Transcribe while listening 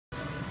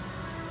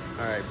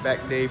All right,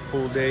 back day,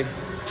 pull day,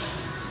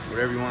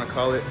 whatever you want to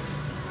call it.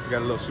 We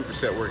got a little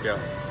superset workout.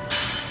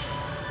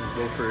 Let's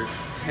go for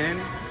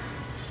 10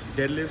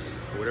 deadlifts,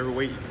 whatever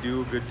weight you can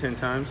do, a good 10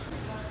 times.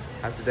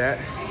 After that,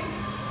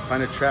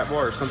 find a trap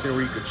bar or something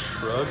where you could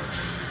shrug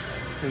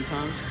 10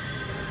 times.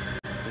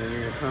 And then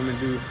you're gonna come and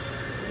do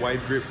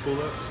wide grip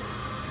pull-ups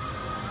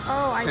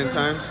 10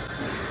 times.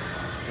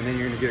 And then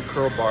you're gonna get a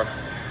curl bar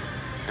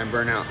and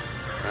burn out,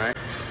 all right?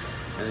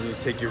 And then you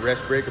take your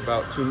rest break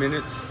about 2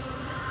 minutes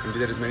and do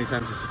that as many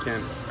times as you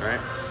can, all right?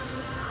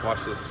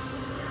 Watch this.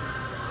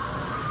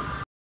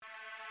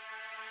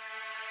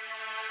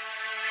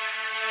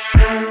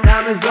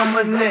 Diamonds on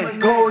my neck,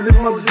 gold in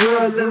my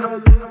girl, and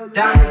I'm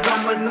diamonds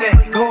on my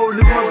neck, gold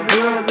in my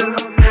girl, and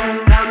I'm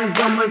diamonds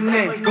on my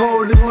neck,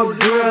 gold in my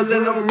girl,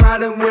 and I'm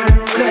riding with a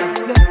tech.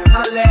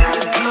 Holla at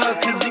the plug,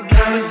 cause you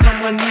diamonds on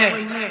my neck,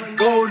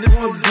 gold in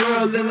my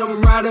girl, and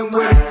I'm riding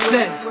with a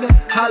tech.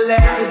 Holla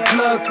at the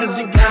plug, cause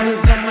you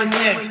diamonds on my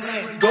neck,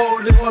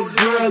 gold in my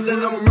girl,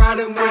 and I'm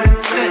riding with a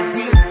tech.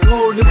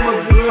 Gold in my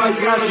girl, I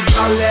gotta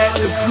holla at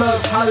the plug,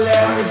 holla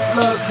at the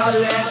plug,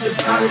 holla at the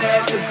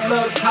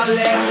plug,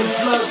 holla at the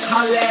plug,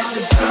 holla at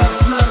the plug, holla at the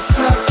plug,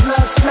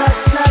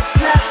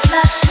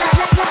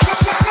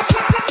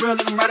 girl,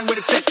 and I'm riding with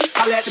a tech.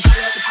 Holla at the plug,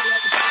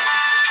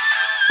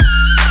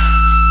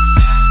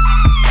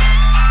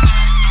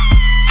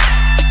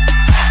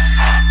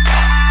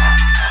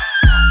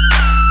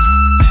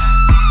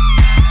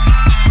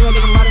 girl,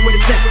 and I'm riding with a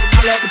tech.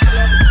 Holla at the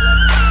plug.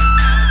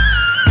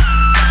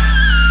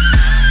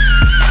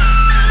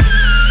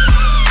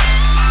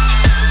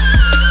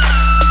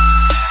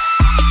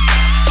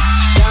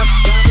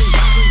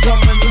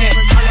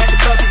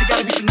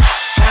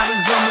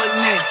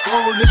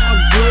 Gold in my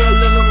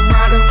grill and I'm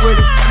riding with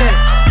a tech.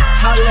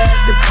 Holla at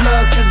the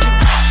plug cause the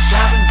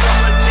diamonds on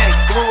my neck.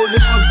 Gold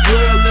in my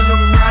grill and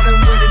I'm riding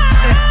with a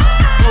tech.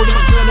 Gold in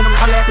my grill and I'm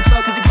holla at the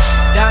plug cause the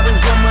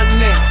diamonds on my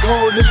neck.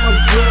 Gold in my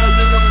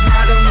grill and I'm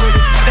riding with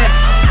a tech.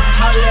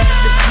 Holla at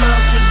the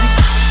plug cause the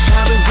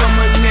diamonds on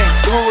my neck.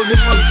 Gold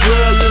in my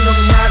grill and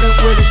I'm riding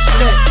with a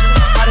tech.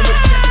 Riding with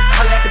a tech.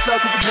 Holla at the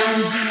plug cause the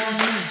diamonds on my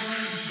neck.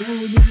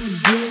 Gold in my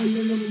grill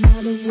and I'm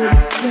riding with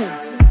a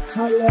tech.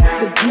 Holla at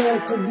the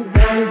plug cause the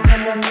diamonds on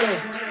my neck.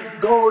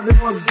 Gold in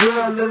my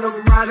grill and I'm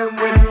riding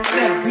with a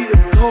tech. Be the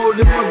gold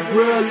in my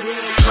grill.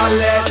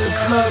 Holla at the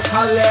plug,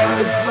 holla at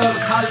the plug,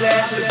 holla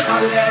at the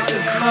plug, holla at the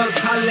plug,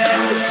 holla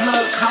at the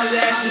plug, holla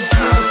at the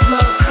plug,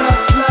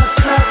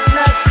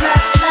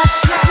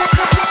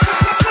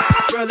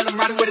 girl and I'm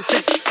riding with a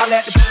tech. Holla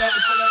at the plug.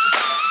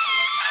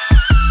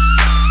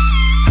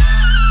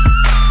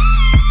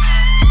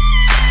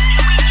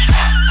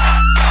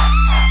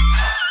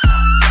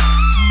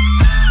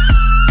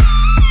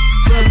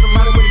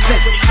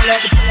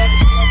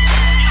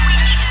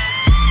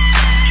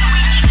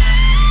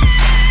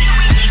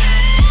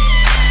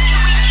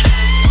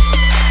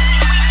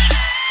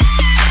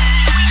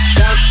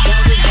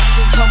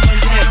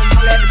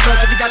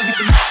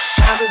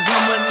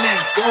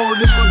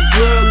 Gold in my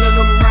grill and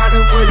I'm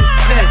riding with a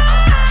tech.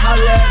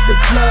 Holla at the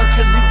plug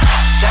cause the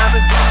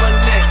diamonds on my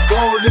neck.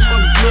 Gold in my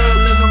grill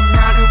and I'm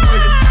riding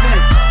with a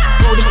tech.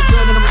 Gold in my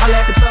grill and I'm holla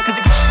at the plug cause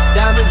the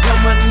diamonds on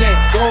my neck.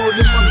 Gold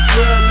in my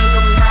grill and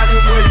I'm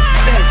riding with a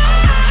tech.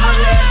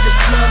 Holla at the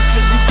plug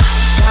cause the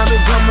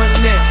diamonds on my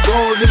neck.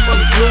 Gold in my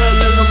grill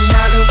and I'm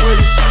riding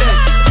with a tech.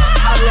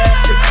 Holla at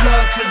the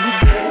plug cause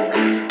the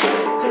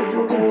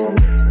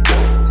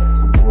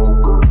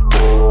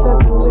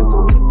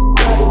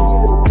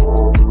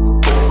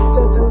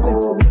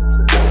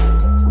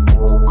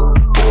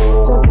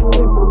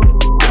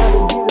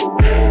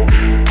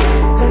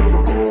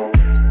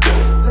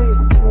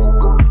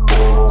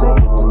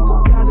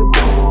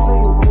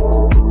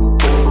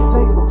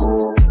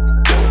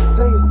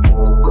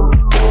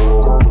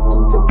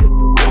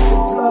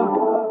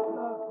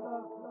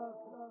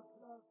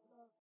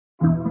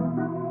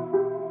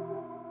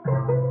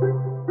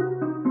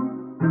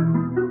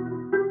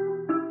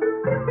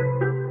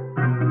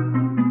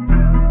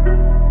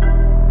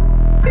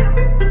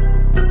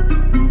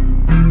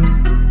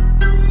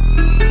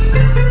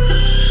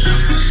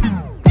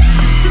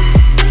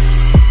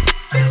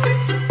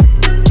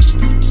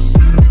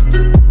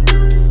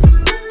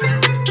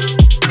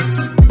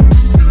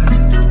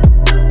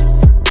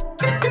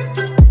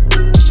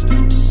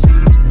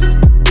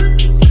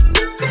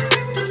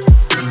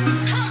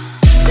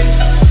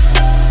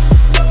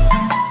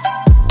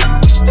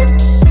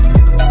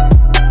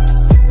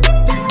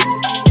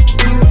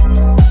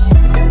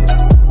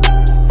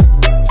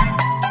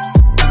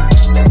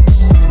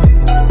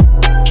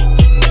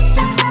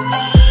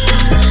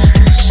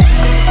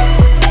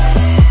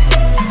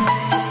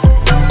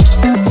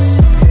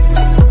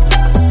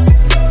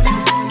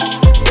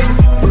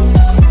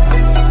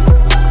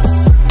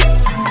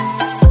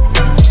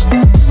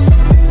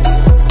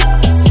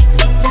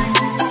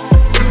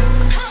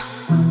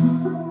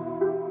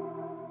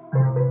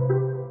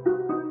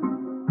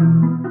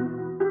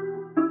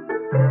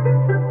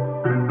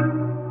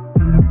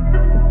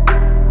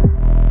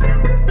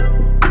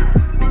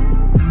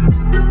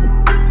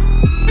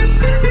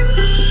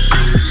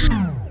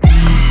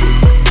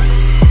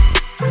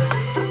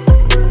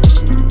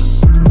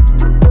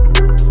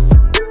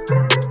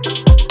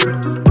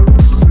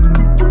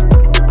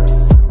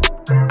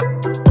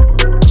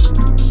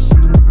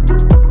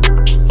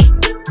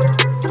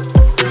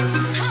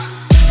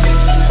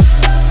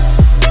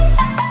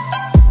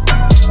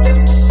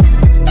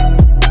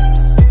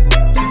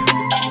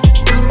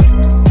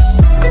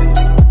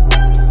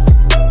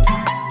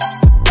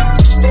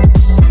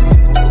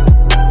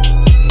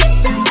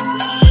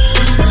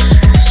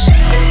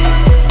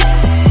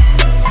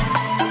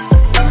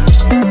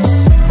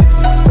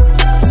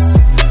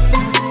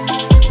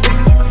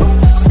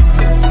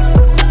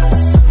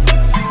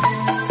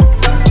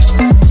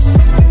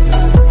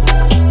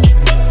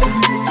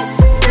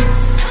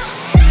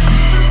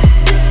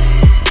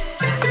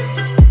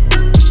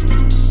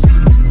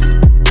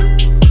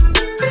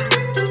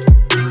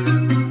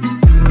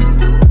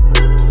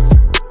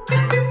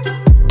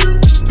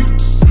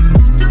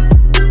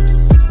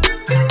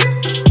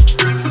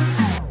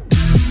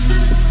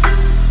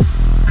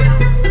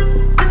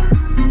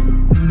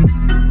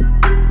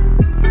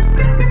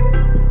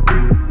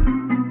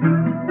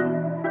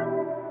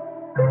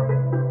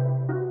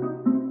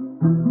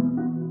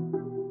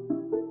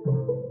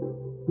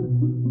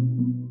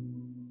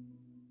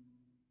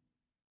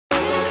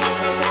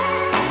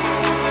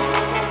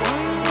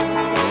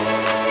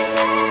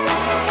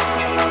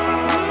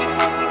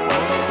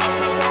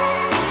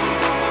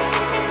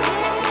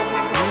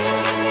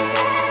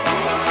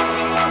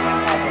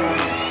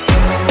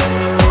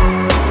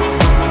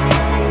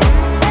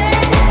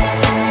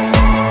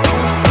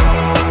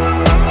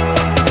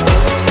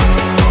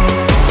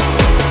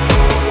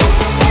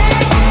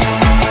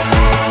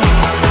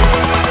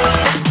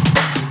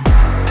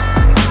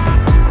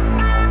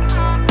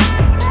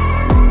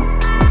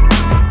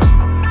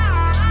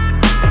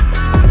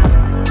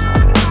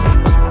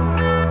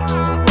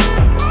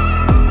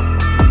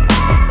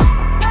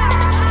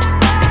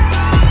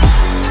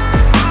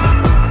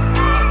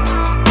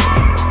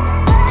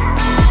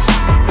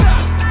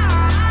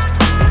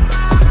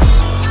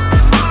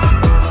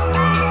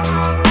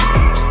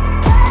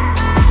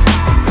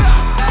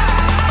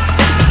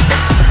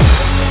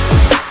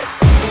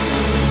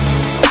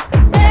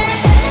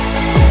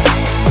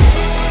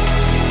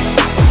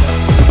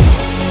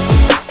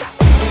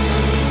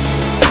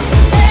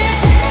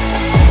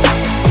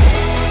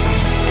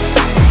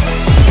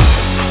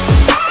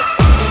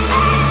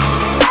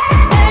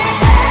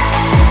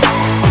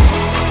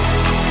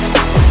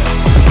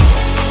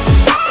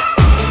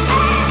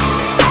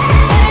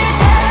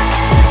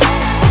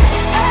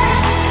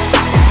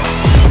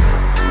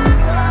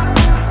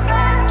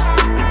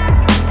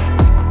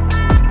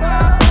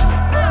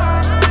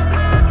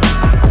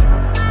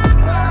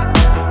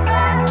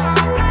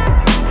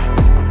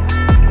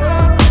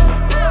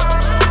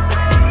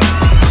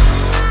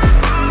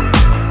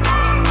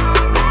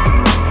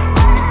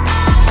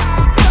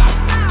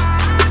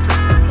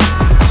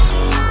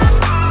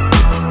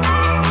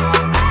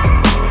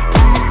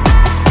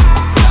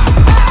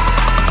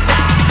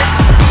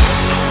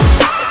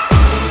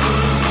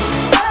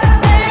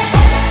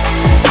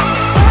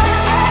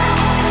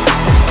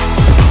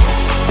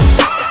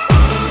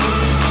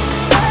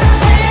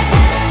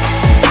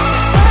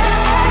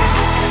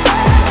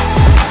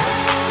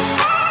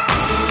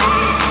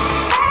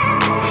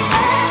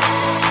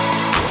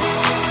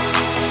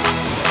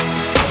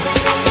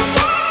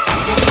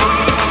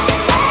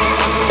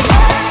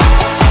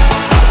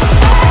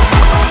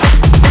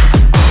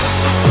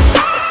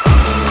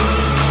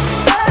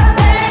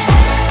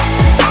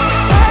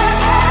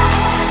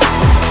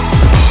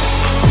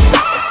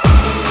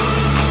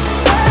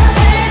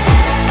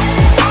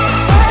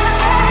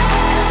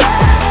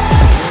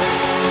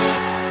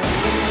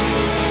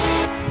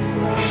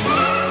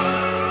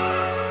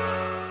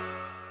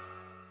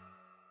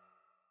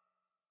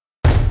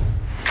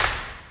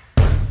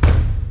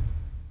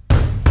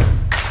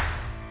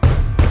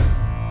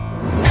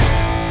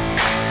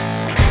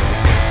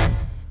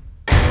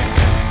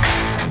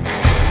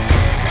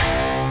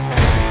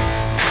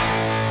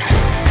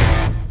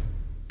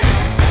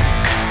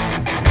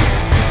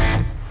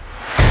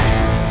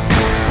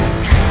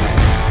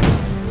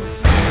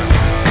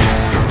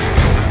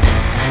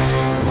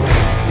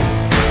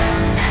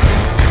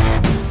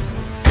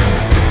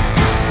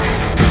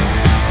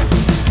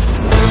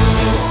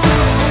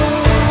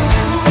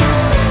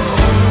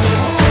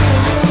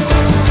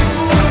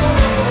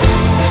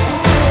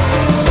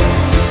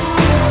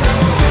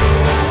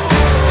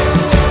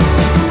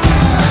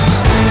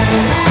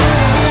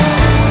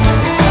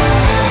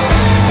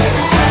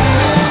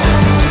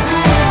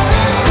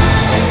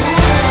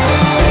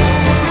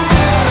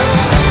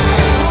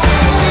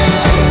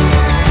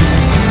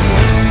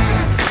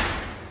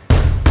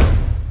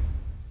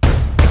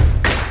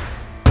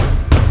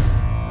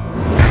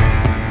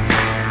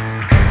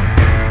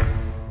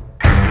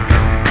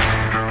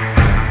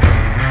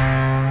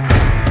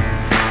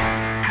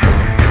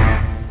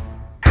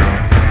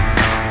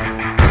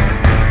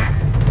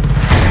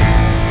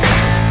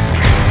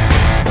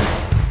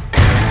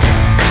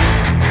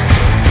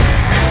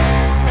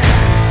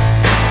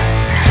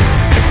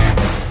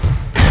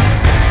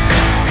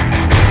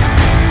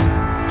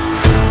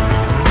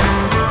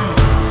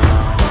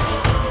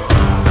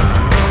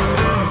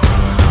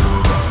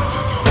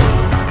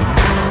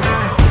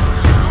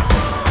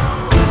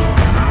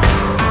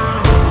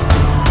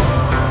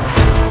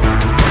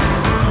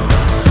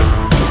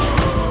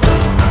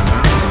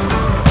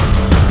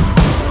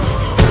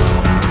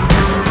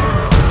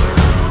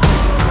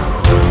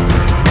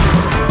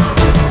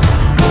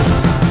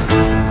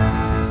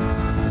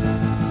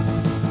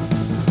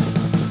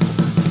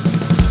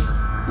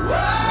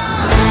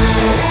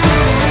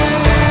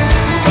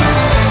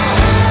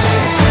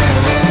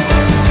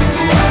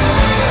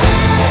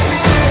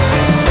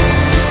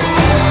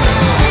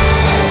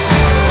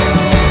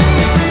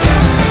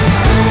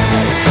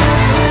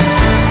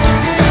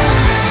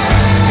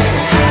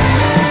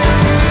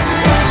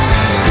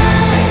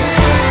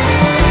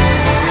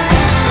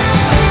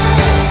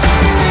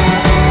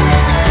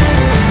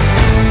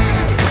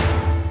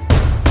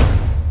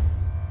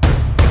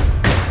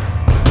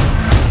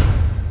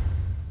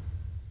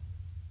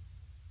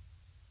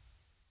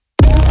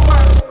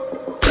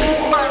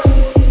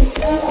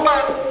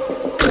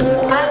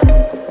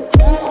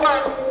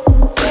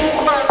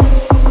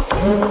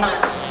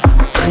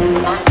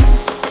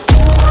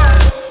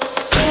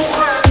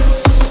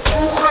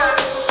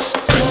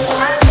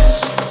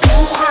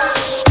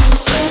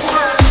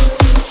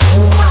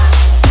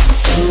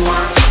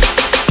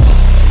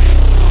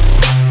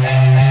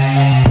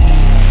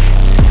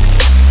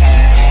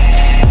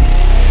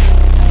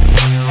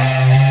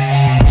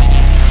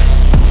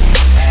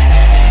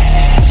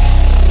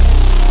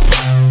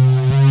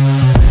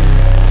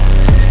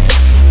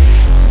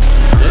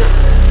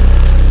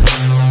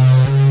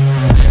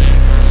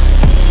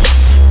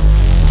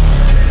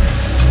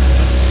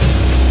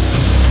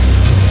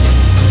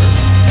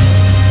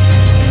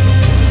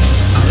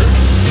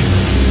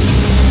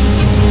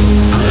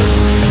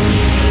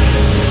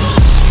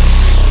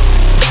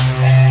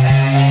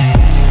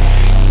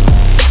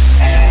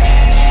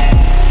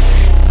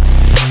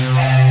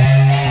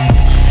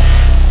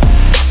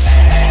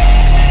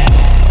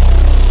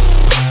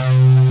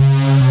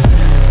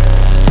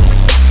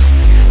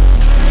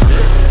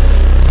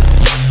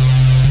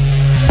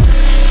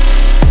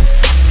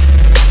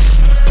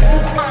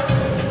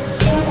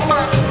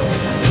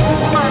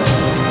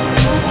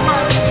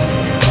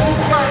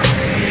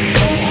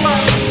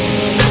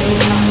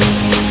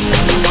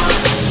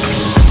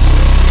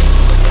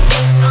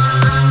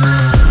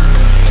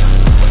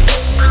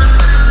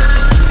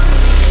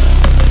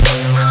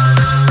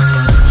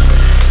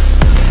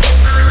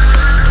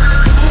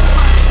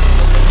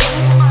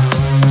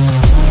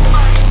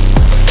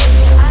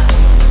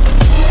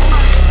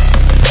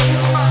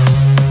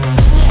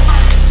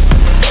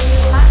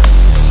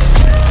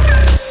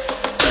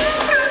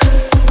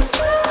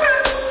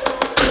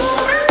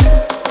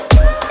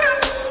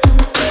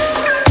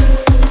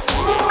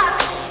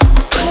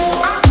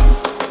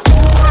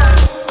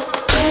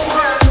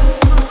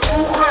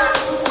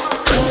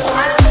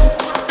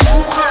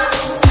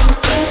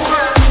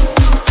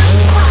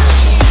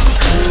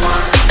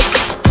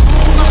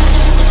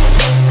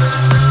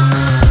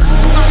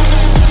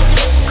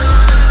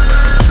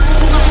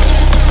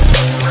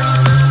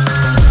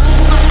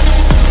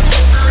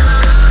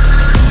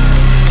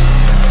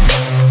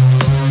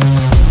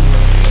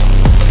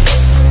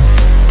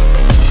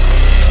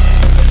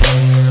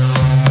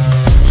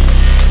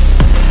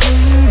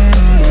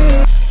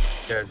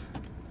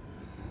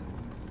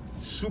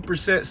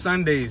superset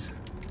Sundays.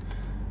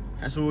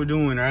 That's what we're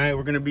doing, all right?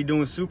 We're gonna be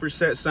doing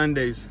superset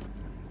Sundays.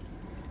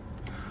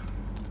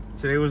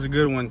 Today was a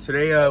good one.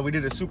 Today we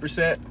did a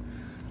superset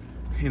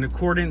in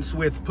accordance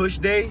with push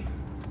day,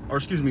 or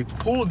excuse me,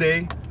 pull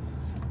day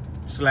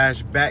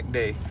 / back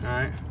day, all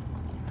right?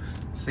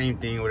 Same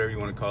thing, whatever you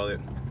want to call it.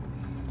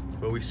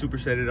 But we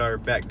supersetted our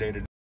back day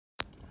today.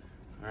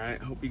 All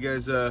right, hope you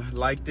guys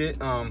liked it.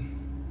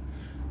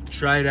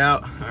 Try it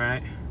out, all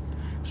right?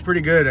 It's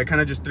pretty good. I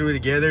kind of just threw it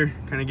together,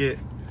 kind of get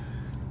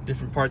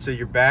different parts of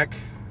your back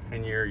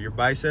and your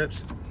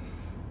biceps.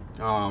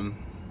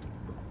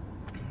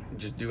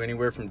 Just do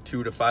anywhere from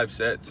 2 to 5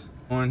 sets.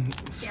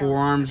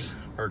 Forearms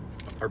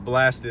are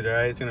blasted, all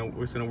right? It's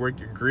gonna work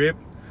your grip.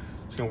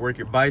 It's gonna work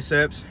your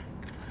biceps.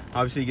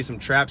 Obviously, you get some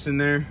traps in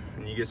there,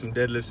 and you get some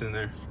deadlifts in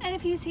there. And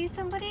if you see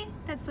somebody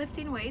that's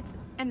lifting weights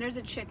and there's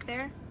a chick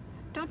there,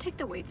 don't take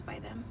the weights by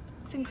them.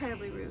 It's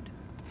incredibly rude.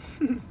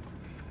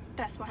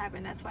 That's what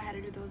happened. That's why I had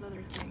to do those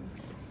other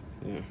things.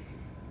 Yeah.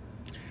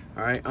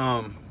 All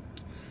right.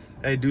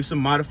 Hey, do some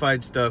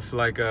modified stuff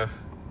like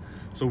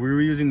so we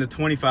were using the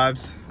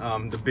 25s,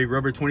 the big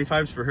rubber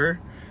 25s for her,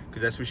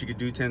 because that's what she could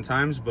do 10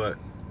 times. But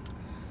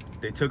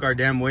they took our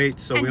damn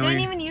weights, so and we didn't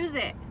only even use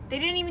it. They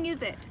didn't even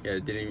use it. Yeah,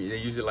 they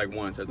used it like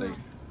once, I think.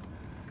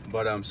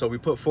 But so we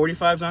put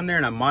 45s on there,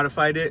 and I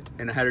modified it,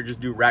 and I had her just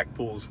do rack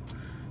pulls.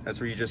 That's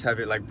where you just have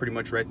it like pretty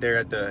much right there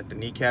at the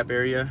kneecap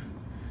area,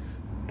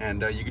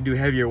 and you can do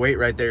heavier weight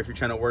right there if you're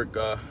trying to work.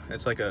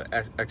 It's like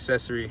a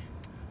accessory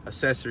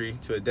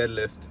to a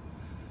deadlift.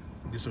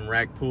 Do some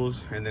rack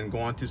pulls, and then go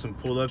on to some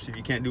pull-ups. If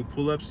you can't do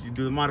pull-ups, you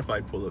do the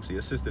modified pull-ups, the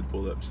assisted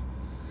pull-ups.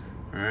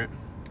 All right.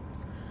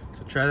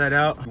 So try that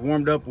out. We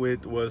warmed up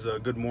with was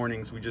good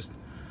mornings. We just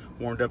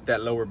warmed up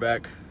that lower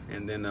back,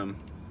 and then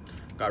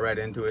got right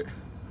into it.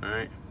 All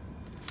right.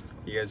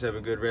 You guys have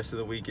a good rest of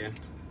the weekend.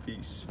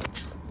 Peace.